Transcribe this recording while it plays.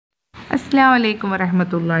അസ്സലാമു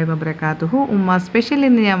വറഹ്മത്തുള്ളാഹി വബറകാതുഹു. ഉമ്മ സ്പെഷ്യൽ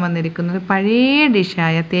ഇന്ന് ഞാൻ വന്നിരിക്കുന്നത് പഴയ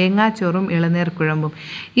ഡിഷായ തേങ്ങാച്ചോറും ഇളനീർ കുഴമ്പും.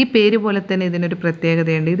 ഈ പേര് പോലെ തന്നെ ഇതിനൊരു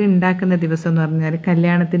പ്രത്യേകതയുണ്ട്. ഇത് ഉണ്ടാക്കുന്ന ദിവസം എന്ന് പറഞ്ഞാൽ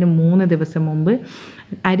കല്യാണത്തിന് 3 ദിവസം മുമ്പ്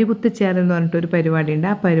അരികുത്തിച്ചേരൽ എന്ന് പറഞ്ഞിട്ടൊരു പരിപാടിയുണ്ട്.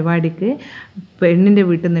 ആ പരിപാടിക്ക് പെണ്ണിൻ്റെ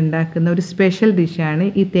വീട്ടിൽ നിന്ന് ഉണ്ടാക്കുന്ന ഒരു സ്പെഷ്യൽ ഡിഷാണ്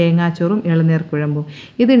ഈ തേങ്ങാച്ചോറും ഇളനീർ കുഴമ്പും.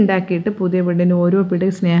 ഇത് ഉണ്ടാക്കിയിട്ട് പുതിയ പെണ്ണിന് ഓരോ പിടി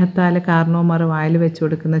സ്നേഹത്താൽ കാരണവന്മാർ വായിൽ വെച്ച്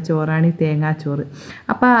കൊടുക്കുന്ന ചോറാണ് ഈ തേങ്ങാച്ചോറ്.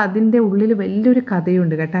 അപ്പോൾ അതിൻ്റെ ഉള്ളിൽ വലിയൊരു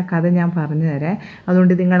കഥയുണ്ട് കേട്ടോ. ആ കഥ ഞാൻ പറഞ്ഞു തരാം.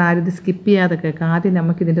 അതുകൊണ്ട് നിങ്ങൾ ആരും ഇത് സ്കിപ്പ് ചെയ്യാതെ കേൾക്കുക. ആദ്യം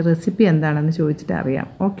നമുക്കിതിൻ്റെ റെസിപ്പി എന്താണെന്ന് ചോദിച്ചിട്ട് അറിയാം.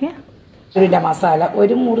 ഓക്കെ. ഇതിൻ്റെ മസാല: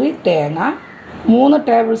 ഒരു മുറി തേങ്ങ, 3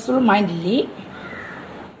 ടേബിൾ സ്പൂൺ മല്ലി,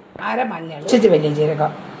 അര മഞ്ഞൾ, വലിയ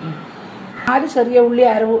ജീരകം, 4 ചെറിയ ഉള്ളി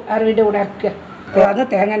അരവിൻ്റെ കൂടെ അരക്കുക. അത്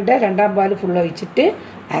തേങ്ങൻ്റെ 2ാം പാൽ ഫുള്ള് ഒഴിച്ചിട്ട്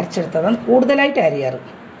അരച്ചെടുത്തതാണ് കൂടുതലായിട്ട് അരിയാറ്.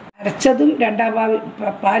 അരച്ചതും 2ാം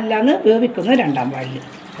പാലിലാണ് വേവിക്കുന്നത്. 2ാം പാലിൽ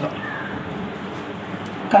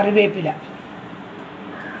കറിവേപ്പില,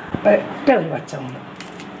 ഒറ്റ ഒരു പച്ചമുളക്,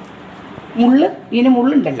 ഇതിന്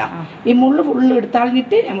മുള്ളുണ്ടല്ലോ, ഈ മുള്ള് ഫുള്ള്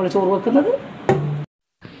എടുത്താളിഞ്ഞിട്ട് നമ്മൾ ചോറ് വെക്കുന്നത്.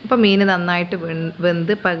 അപ്പോൾ മീൻ നന്നായിട്ട്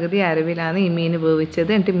വെന്ത് പകുതി അരവിലാണ് ഈ മീൻ വേവിച്ചത്.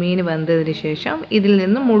 എന്നിട്ട് മീൻ വെന്തതിന് ശേഷം ഇതിൽ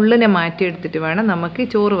നിന്ന് മുള്ളിനെ മാറ്റിയെടുത്തിട്ട് വേണം നമുക്ക്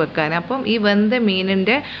ചോറ് വെക്കാൻ. അപ്പം ഈ വെന്ത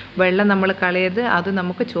മീനിൻ്റെ വെള്ളം നമ്മൾ കളയത് അത്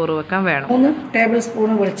നമുക്ക് ചോറ് വെക്കാൻ വേണം. 3 ടേബിൾ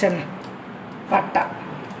സ്പൂൺ വെളിച്ചെണ്ണ, പട്ട,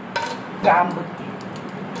 ഗ്രാമ്പ്,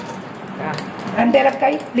 2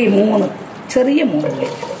 ഏലക്കായ്, 3 ചെറിയ ഉള്ളി,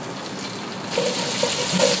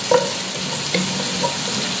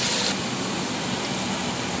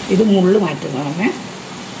 ഇത് മുള്ള് മാറ്റുന്നതാണ്.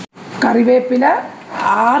 കറിവേപ്പില,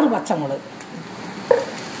 6 പച്ചമുളക്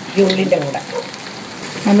ഈ ഉള്ളിൻ്റെ കൂടെ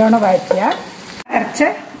നല്ലോണം വഴറ്റുക. അരച്ച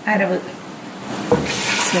അരവ്,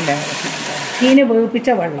 മീന് വേവിപ്പിച്ച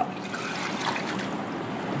വെള്ളം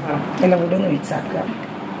എല്ലാം കൂടി ഒന്ന് മിക്സാക്കുക.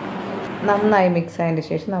 നന്നായി മിക്സ് ആയതിന്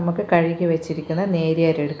ശേഷം നമുക്ക് കഴുകി വെച്ചിരിക്കുന്ന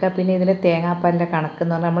നേരിയരി എടുക്കുക. പിന്നെ ഇതിൻ്റെ തേങ്ങാപ്പാലിൻ്റെ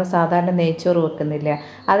കണക്കെന്ന് പറഞ്ഞാൽ നമ്മൾ സാധാരണ നെയ്ച്ചോറ് വെക്കുന്നില്ല,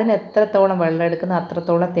 അതിന് എത്രത്തോളം വെള്ളം എടുക്കുന്നു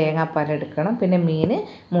അത്രത്തോളം തേങ്ങാപ്പാൽ എടുക്കണം. പിന്നെ മീൻ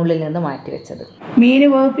മുള്ളിൽ നിന്ന് മാറ്റി വെച്ചത്. മീൻ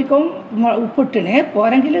വേവിപ്പിക്കും ഉപ്പിട്ടിന്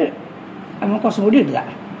പോരെങ്കിൽ നമ്മൾ കുറച്ചും കൂടി ഇടുക.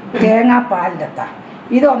 തേങ്ങാപ്പാലിൻ്റെ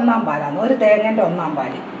ഇത് 1ാം പാലാണ്. ഒരു തേങ്ങേൻ്റെ 1ാം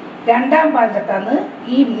പാല്. 2ാം പാലിൻ്റെ അകത്താണ്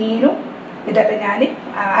ഈ മീനും ഇതെല്ലാം ഞാൻ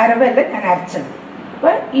അരവെല്ലാം ഞാൻ അരച്ചത്.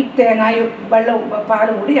 അപ്പോൾ ഈ തേങ്ങായും വെള്ളവും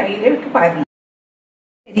പാലും കൂടി അതിലേക്ക് പാരുന്നു.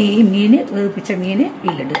 ഈ മീൻ വേവിപ്പിച്ച മീൻ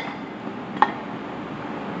ഇതിലിടുക.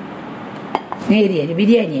 നേരി അരി,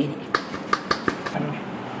 ബിരിയാണി അരി.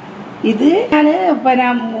 ഇത് ഞാൻ പിന്നെ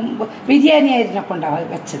ബിരിയാണി അരിനെ കൊണ്ടാണ്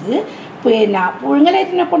വെച്ചത്. പിന്നെ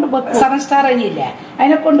പുഴുങ്ങലരിനെ കൊണ്ട് 7 സ്റ്റാർ അരിയില്ലേ,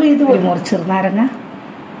 അതിനെ കൊണ്ട് ഇത് ഒരു മുറി ചെറുനാരങ്ങ,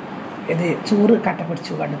 ഇത് ചോറ് കട്ട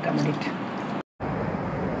പിടിച്ചു കണ്ടെടുക്കാൻ വേണ്ടിയിട്ട്.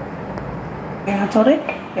 തേങ്ങാച്ചോറ്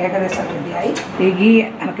ഏകദേശം റെഡിയായി. ഈ ഗീ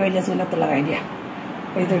എനിക്ക് വലിയ സുന്നത്തുള്ള കാര്യമാണ്,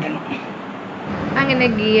 ഇതിടണം. അങ്ങനെ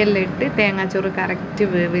ഗീ എല്ലാം ഇട്ട് തേങ്ങാച്ചോറ് കറക്റ്റ്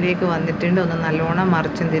വേവിലേക്ക് വന്നിട്ടുണ്ട്. ഒന്ന് നല്ലോണം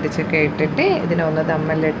മറിച്ചും തിരിച്ചൊക്കെ ഇട്ടിട്ട് ഇതിനൊന്ന്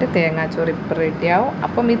ദമ്മിലിട്ട് തേങ്ങാച്ചോറ് ഇപ്പം റെഡിയാവും.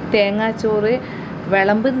 അപ്പം ഈ തേങ്ങാച്ചോറ്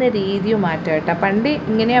വിളമ്പുന്ന രീതിയും മാറ്റാം കേട്ടോ. പണ്ട്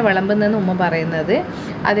ഇങ്ങനെയാണ് വിളമ്പുന്നതെന്ന് ഉമ്മ പറയുന്നത്.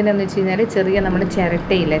 അതിനെന്ന് വെച്ച് കഴിഞ്ഞാൽ ചെറിയ നമ്മൾ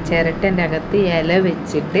ചിരട്ടയില്ല, ചിരട്ടൻ്റെ അകത്ത് ഇല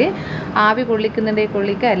വെച്ചിട്ട് ആവി കൊള്ളിക്കുന്നുണ്ടെങ്കിൽ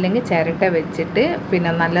കൊള്ളിക്കുക, അല്ലെങ്കിൽ ചിരട്ട വെച്ചിട്ട്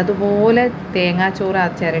പിന്നെ നല്ലതുപോലെ തേങ്ങാച്ചോറ് ആ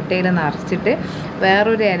ചിരട്ടയിൽ നിറച്ചിട്ട്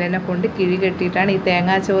വേറൊരു ഇലനെ കൊണ്ട് കിഴി കെട്ടിയിട്ടാണ് ഈ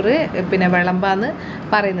തേങ്ങാച്ചോറ് പിന്നെ വിളമ്പാന്ന്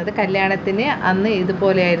പറയുന്നത്. കല്യാണത്തിന് അന്ന്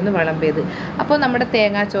ഇതുപോലെയായിരുന്നു വിളമ്പിയത്. അപ്പോൾ നമ്മുടെ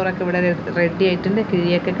തേങ്ങാച്ചോറൊക്കെ ഇവിടെ റെഡി ആയിട്ടുണ്ട്.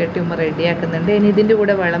 കിഴിയൊക്കെ കെട്ടി ഉമ്മ റെഡിയാക്കുന്നുണ്ട്. ഇനി ഇതിൻ്റെ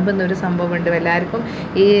കൂടെ വിളമ്പുന്ന ഒരു സംഭവമുണ്ട്. എല്ലാവർക്കും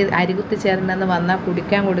ഈ അരികുത്തി ചേർന്നെന്ന് വന്നാൽ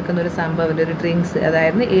കുടിക്കാൻ കൊടുക്കുന്ന ഒരു സംഭവമുണ്ട്, ഒരു ഡ്രിങ്ക്സ്. അതായത്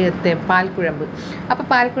ഈ പാൽക്കുഴമ്പ്. അപ്പോൾ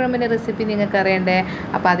പാൽക്കുഴമ്പിൻ്റെ റെസിപ്പി നിങ്ങൾക്ക് അറിയണ്ടേ?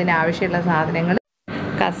 അപ്പോൾ അതിനാവശ്യമുള്ള സാധനങ്ങൾ: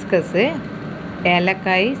 കസ്കസ്,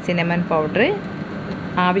 ഏലക്കായ്, സിനമൺ പൗഡർ,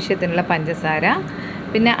 ആവശ്യത്തിനുള്ള പഞ്ചസാര,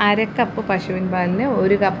 പിന്നെ 1/2 കപ്പ് പശുവിൻ പാലിന്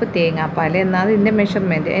 1 കപ്പ് തേങ്ങാപ്പാൽ എന്നാണ് ഇതിൻ്റെ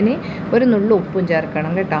മെഷർമെൻറ്റ്. ഇനി ഒരു നുള്ളു ഉപ്പും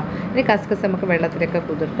ചേർക്കണം കേട്ടോ. ഇനി കസ്കസ് നമുക്ക് വെള്ളത്തിലൊക്കെ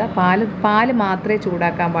കുതിർത്താൽ പാല് മാത്രമേ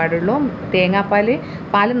ചൂടാക്കാൻ പാടുള്ളൂ.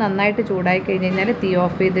 പാൽ നന്നായിട്ട് ചൂടായി കഴിഞ്ഞ് കഴിഞ്ഞാൽ തീ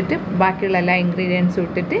ഓഫ് ചെയ്തിട്ട് ബാക്കിയുള്ള എല്ലാ ഇൻഗ്രീഡിയൻസും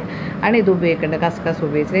ഇട്ടിട്ട് ആണ് ഇത് ഉപയോഗിക്കേണ്ടത്, കസ്കസ്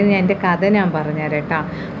ഉപയോഗിച്ചത്. ഇനി എൻ്റെ കഥ ഞാൻ പറഞ്ഞുതരാം കേട്ടോ.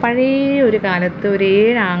 പഴയ ഒരു കാലത്ത് ഒരു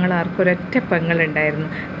 7 ആങ്ങളാർക്ക് ഒരൊറ്റ പെങ്ങളുണ്ടായിരുന്നു.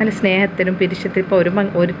 നല്ല സ്നേഹത്തിലും പിരിശത്തിലും. ഇപ്പോൾ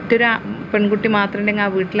ഒരൊറ്റൊരു പെൺകുട്ടി മാത്രം ഉണ്ടെങ്കിൽ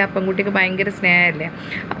ആ വീട്ടിലെ ആ പെൺകുട്ടിക്ക് ഭയങ്കര സ്നേഹമല്ലേ.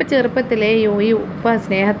 അപ്പോൾ ചെറുപ്പത്തിലെ ഈ ഉപ്പ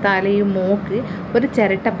സ്നേഹത്താൽ ഈ മോക്ക് ഒരു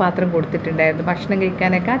ചിരട്ടപ്പാത്രം കൊടുത്തിട്ടുണ്ടായിരുന്നു ഭക്ഷണം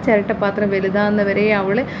കഴിക്കാനൊക്കെ. ആ ചിരട്ടപ്പാത്രം വലുതാകുന്നവരെ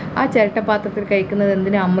അവൾ ആ ചിരട്ടപ്പാത്രത്തിൽ കഴിക്കുന്നത്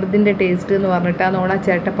എന്തിനും അമൃതിൻ്റെ ടേസ്റ്റ് എന്ന് പറഞ്ഞിട്ടാണ് അവൾ ആ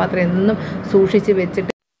ചിരട്ടപ്പാത്രം എന്നും സൂക്ഷിച്ച് വെച്ചിട്ട്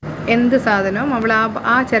എന്ത് സാധനവും അവൾ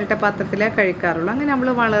ആ ചിരട്ടപ്പാത്രത്തിലേ കഴിക്കാറുള്ളൂ. അങ്ങനെ അവൾ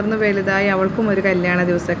വളർന്ന് വലുതായി. അവൾക്കും ഒരു കല്യാണ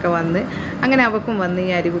ദിവസമൊക്കെ വന്ന് അങ്ങനെ അവൾക്കും വന്ന്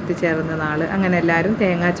ഈ അരികുത്തി ചേർന്ന നാൾ. അങ്ങനെ എല്ലാവരും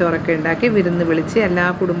തേങ്ങാച്ചോറൊക്കെ ഉണ്ടാക്കി വിരുന്ന് വിളിച്ച് എല്ലാ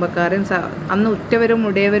കുടുംബക്കാരും അന്ന് ഉറ്റവരും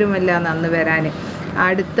ഉടയവരുമല്ല അന്ന് വരാൻ.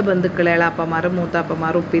 അടുത്ത ബന്ധുക്കൾ ഇളാപ്പന്മാർ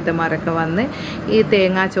മൂത്താപ്പന്മാർ ഉപ്പീത്തമാരൊക്കെ വന്ന് ഈ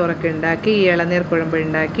തേങ്ങാച്ചോറൊക്കെ ഉണ്ടാക്കി ഈ ഇളനീർ കുഴമ്പ്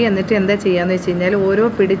ഉണ്ടാക്കി എന്നിട്ട് എന്താ ചെയ്യാന്ന് വെച്ച് കഴിഞ്ഞാൽ ഓരോ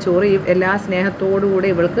പിടി ചോറ് ഈ എല്ലാ സ്നേഹത്തോടുകൂടി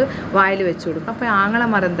ഇവൾക്ക് വായിൽ വെച്ച് കൊടുക്കും. അപ്പോൾ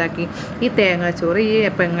ആങ്ങളമാർ എന്താക്കി ഈ തേങ്ങാച്ചോറ് ഈ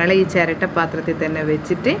പെങ്ങളെ ഈ ചിരട്ട പാത്രത്തിൽ തന്നെ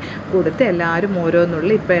വെച്ചിട്ട് കൊടുത്ത് എല്ലാവരും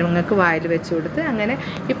ഓരോന്നുള്ളി ഈ പെങ്ങൾക്ക് വായിൽ വെച്ച് കൊടുത്ത് അങ്ങനെ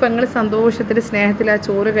ഈ പെങ്ങൾ സന്തോഷത്തിൽ സ്നേഹത്തിൽ ആ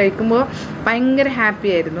ചോറ് കഴിക്കുമ്പോൾ ഭയങ്കര ഹാപ്പി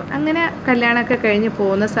ആയിരുന്നു. അങ്ങനെ കല്യാണമൊക്കെ കഴിഞ്ഞ്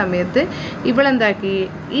പോകുന്ന സമയത്ത് ഇവളെന്താക്കി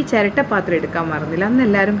ഈ ചിരട്ടപ്പാത്രം എടുക്കാൻ മറന്നില്ല. അന്ന്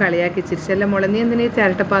എല്ലാവരും കളിയാക്കി ചിരിച്ചല്ല മോളെ നീ എന്തിനാ ഈ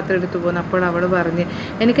ചിരട്ടപ്പാത്രം എടുത്തു പോകുന്നു? അപ്പോൾ അവൾ പറഞ്ഞ്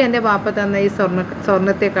എനിക്ക് എൻ്റെ ബാപ്പ തന്ന ഈ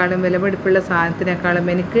സ്വർണ്ണത്തെക്കാളും വിലപിടിപ്പുള്ള സാധനത്തിനേക്കാളും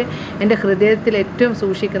എനിക്ക് എൻ്റെ ഹൃദയത്തിൽ ഏറ്റവും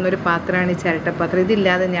സൂക്ഷിക്കുന്ന ഒരു പാത്രമാണ് ഈ ചിരട്ടപ്പാത്രം,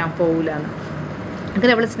 ഇതില്ലാതെ ഞാൻ പോകില്ലാന്ന്.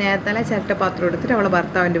 അങ്ങനെ അവൾ സ്നേഹത്താലെ ചിരട്ടപ്പാത്രം എടുത്തിട്ട് അവളെ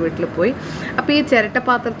ഭർത്താവിൻ്റെ വീട്ടിൽ പോയി. അപ്പോൾ ഈ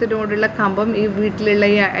ചിരട്ടപ്പാത്രത്തിനോടുള്ള കമ്പം ഈ വീട്ടിലുള്ള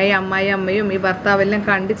ഈ അമ്മയും ഈ ഭർത്താവെല്ലാം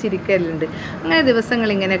കണ്ട് ചിരിക്കലുണ്ട്. അങ്ങനെ ദിവസങ്ങൾ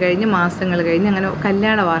ഇങ്ങനെ കഴിഞ്ഞ് മാസങ്ങൾ കഴിഞ്ഞ് അങ്ങനെ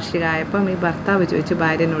കല്യാണ വാർഷികമായപ്പം ഈ ഭർത്താവ് ചോദിച്ചു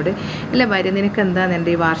ഭാര്യനോട്, അല്ല ഭാര്യ നിനക്ക് എന്താണ്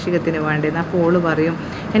എൻ്റെ ഈ വാർഷികത്തിന് വേണ്ടതെന്ന്? അപ്പോൾ ഓള് പറയും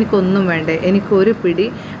എനിക്കൊന്നും വേണ്ടേ, എനിക്കൊരു പിടി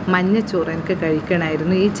മഞ്ഞച്ചോറ് എനിക്ക്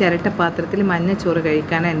കഴിക്കണമായിരുന്നു, ഈ ചിരട്ടപ്പാത്രത്തിൽ മഞ്ഞച്ചോറ്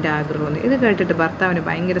കഴിക്കാനാണ് എൻ്റെ ആഗ്രഹം. ഇത് കേട്ടിട്ട് ഭർത്താവിന്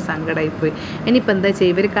ഭയങ്കര സങ്കടമായിപ്പോയി. ഇനിയിപ്പോൾ എന്താ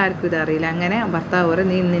ചെയ്യുക, ഇവർക്കാർക്കും ഇതറിയില്ല. അങ്ങനെ ഭർത്താവ്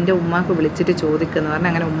നീ നിൻ്റെ ഉമ്മാക്ക് വിളിച്ചിട്ട് ചോദിക്കുന്നു പറഞ്ഞാൽ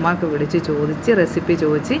അങ്ങനെ ഉമ്മാക്ക് വിളിച്ച് ചോദിച്ച് റെസിപ്പി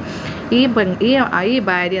ചോദിച്ച് ഈ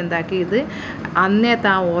ഭാര്യ എന്താക്കി ഇത് അന്നേത്തെ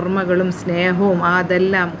ആ ഓർമ്മകളും സ്നേഹവും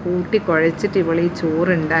അതെല്ലാം കൂട്ടിക്കുഴച്ചിട്ട് ഇവൾ ഈ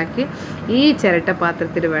ചോറുണ്ടാക്കി ഈ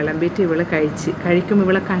ചിരട്ടപ്പാത്രത്തിൽ വിളമ്പിയിട്ട് ഇവൾ കഴിക്കുമ്പോൾ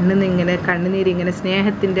ഇവളെ കണ്ണുനീരിങ്ങനെ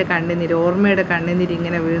സ്നേഹത്തിൻ്റെ കണ്ണുനീര് ഓർമ്മയുടെ കണ്ണുനീര്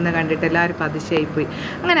ഇങ്ങനെ വീഴുന്ന കണ്ടിട്ട് എല്ലാവരും അതിശയായിപ്പോയി.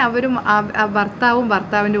 അങ്ങനെ അവരും ഭർത്താവും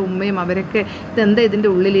ഭർത്താവിൻ്റെ ഉമ്മയും അവരൊക്കെ ഇതെന്താ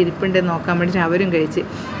ഇതിൻ്റെ ഉള്ളിൽ ഇരിപ്പുണ്ടെന്ന് നോക്കാൻ വേണ്ടിയിട്ട് അവരും കഴിച്ച്.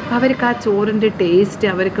 അവർക്ക് ആ ചോറിൻ്റെ ടേസ്റ്റ്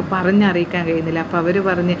അവർക്ക് പറഞ്ഞറിയിക്കാൻ കഴിയുന്നില്ല. അപ്പോൾ അവർ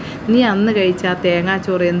പറഞ്ഞ് നീ അന്ന് കഴിച്ച ആ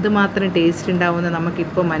തേങ്ങാച്ചോറ് എന്തുമാത്രം ടേസ്റ്റ് ഉണ്ടാവുമെന്ന്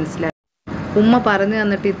നമുക്കിപ്പോൾ മനസ്സിലായി. ഉമ്മ പറഞ്ഞു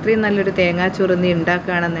തന്നിട്ട് ഇത്രയും നല്ലൊരു തേങ്ങാച്ചോറ് നീ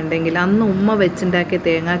ഉണ്ടാക്കുകയാണെന്നുണ്ടെങ്കിൽ അന്ന് ഉമ്മ വെച്ചുണ്ടാക്കിയ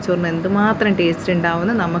തേങ്ങാച്ചോറിന് എന്തുമാത്രം ടേസ്റ്റ്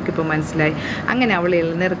ഉണ്ടാവുമെന്ന് നമുക്കിപ്പോൾ മനസ്സിലായി. അങ്ങനെ അവൾ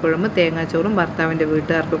ഇളനീർ കുഴമ്പ് തേങ്ങാച്ചോറും ഭർത്താവിൻ്റെ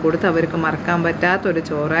വീട്ടുകാർക്ക് കൊടുത്ത് അവർക്ക് മറക്കാൻ പറ്റാത്തൊരു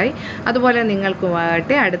ചോറായി. അതുപോലെ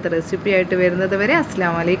നിങ്ങൾക്കുമായിട്ട് അടുത്ത റെസിപ്പി ആയിട്ട് വരുന്നത് വരെ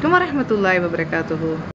അസ്സലാമു അലൈക്കും വറഹ്മത്തുള്ളാഹി വബറകാതുഹു.